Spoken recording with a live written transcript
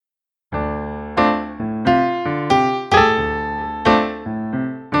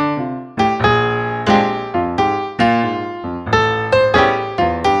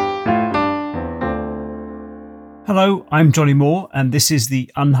Hello, I'm Johnny Moore, and this is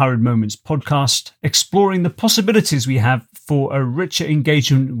the Unhurried Moments podcast, exploring the possibilities we have for a richer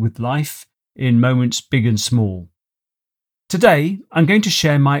engagement with life in moments big and small. Today, I'm going to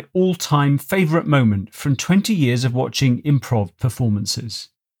share my all-time favourite moment from 20 years of watching improv performances.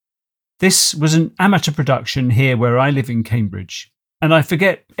 This was an amateur production here where I live in Cambridge, and I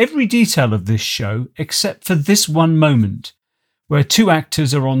forget every detail of this show except for this one moment, where two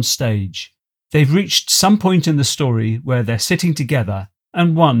actors are on stage. They've reached some point in the story where they're sitting together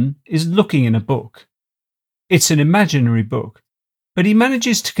and one is looking in a book. It's an imaginary book, but he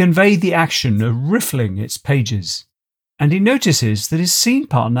manages to convey the action of riffling its pages. And he notices that his scene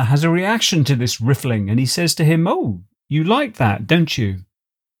partner has a reaction to this riffling and he says to him, "Oh, you like that, don't you?"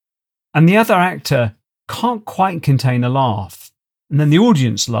 And the other actor can't quite contain a laugh. And then the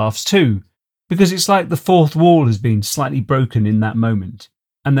audience laughs too, because it's like the fourth wall has been slightly broken in that moment.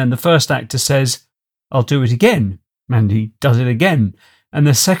 And then the first actor says, "I'll do it again." And he does it again. And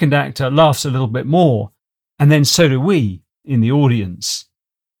the second actor laughs a little bit more. And then so do we in the audience.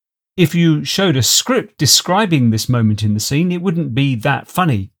 If you showed a script describing this moment in the scene, it wouldn't be that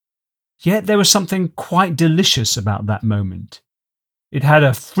funny. Yet there was something quite delicious about that moment. It had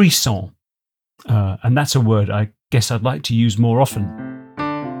a frisson. And that's a word I guess I'd like to use more often.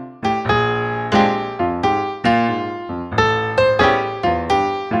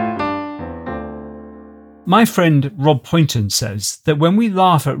 My friend Rob Poynton says that when we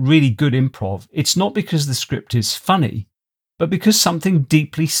laugh at really good improv, it's not because the script is funny, but because something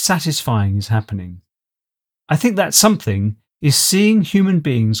deeply satisfying is happening. I think that something is seeing human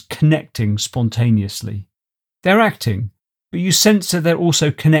beings connecting spontaneously. They're acting, but you sense that they're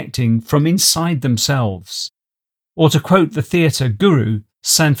also connecting from inside themselves. Or to quote the theatre guru,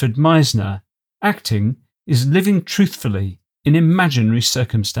 Sanford Meisner, acting is living truthfully in imaginary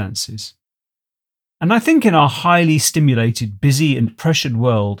circumstances. And I think in our highly stimulated, busy and pressured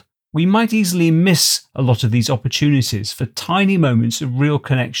world, we might easily miss a lot of these opportunities for tiny moments of real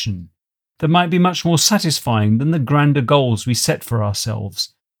connection that might be much more satisfying than the grander goals we set for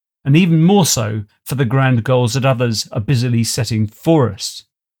ourselves, and even more so for the grand goals that others are busily setting for us.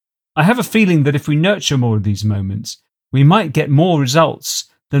 I have a feeling that if we nurture more of these moments, we might get more results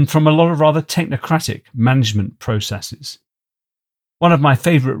than from a lot of rather technocratic management processes. One of my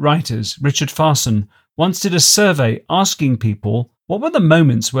favourite writers, Richard Farson, once did a survey asking people what were the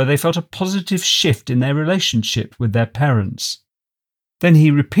moments where they felt a positive shift in their relationship with their parents. Then he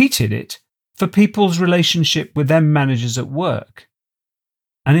repeated it for people's relationship with their managers at work.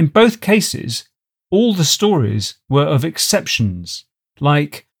 And in both cases, all the stories were of exceptions,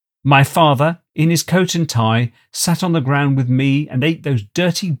 like, "My father, in his coat and tie, sat on the ground with me and ate those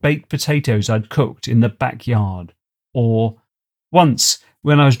dirty baked potatoes I'd cooked in the backyard," or, "Once,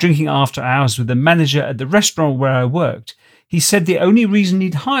 when I was drinking after hours with the manager at the restaurant where I worked, he said the only reason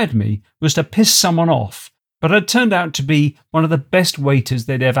he'd hired me was to piss someone off, but I'd turned out to be one of the best waiters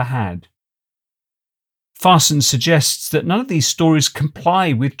they'd ever had." Farson suggests that none of these stories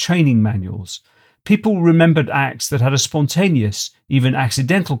comply with training manuals. People remembered acts that had a spontaneous, even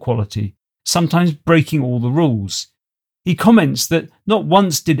accidental quality, sometimes breaking all the rules. He comments that not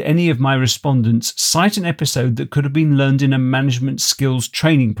once did any of my respondents cite an episode that could have been learned in a management skills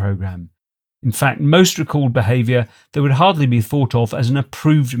training program. In fact, most recalled behaviour that would hardly be thought of as an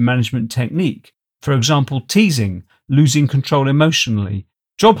approved management technique. For example, teasing, losing control emotionally,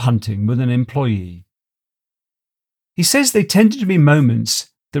 job hunting with an employee. He says they tended to be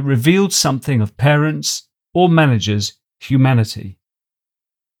moments that revealed something of parents' or managers' humanity.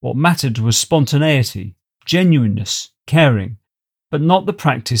 What mattered was spontaneity, genuineness, caring, but not the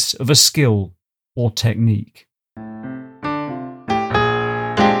practice of a skill or technique.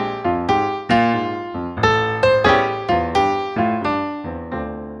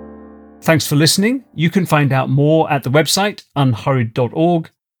 Thanks for listening. You can find out more at the website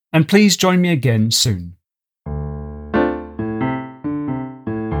unhurried.org, and please join me again soon.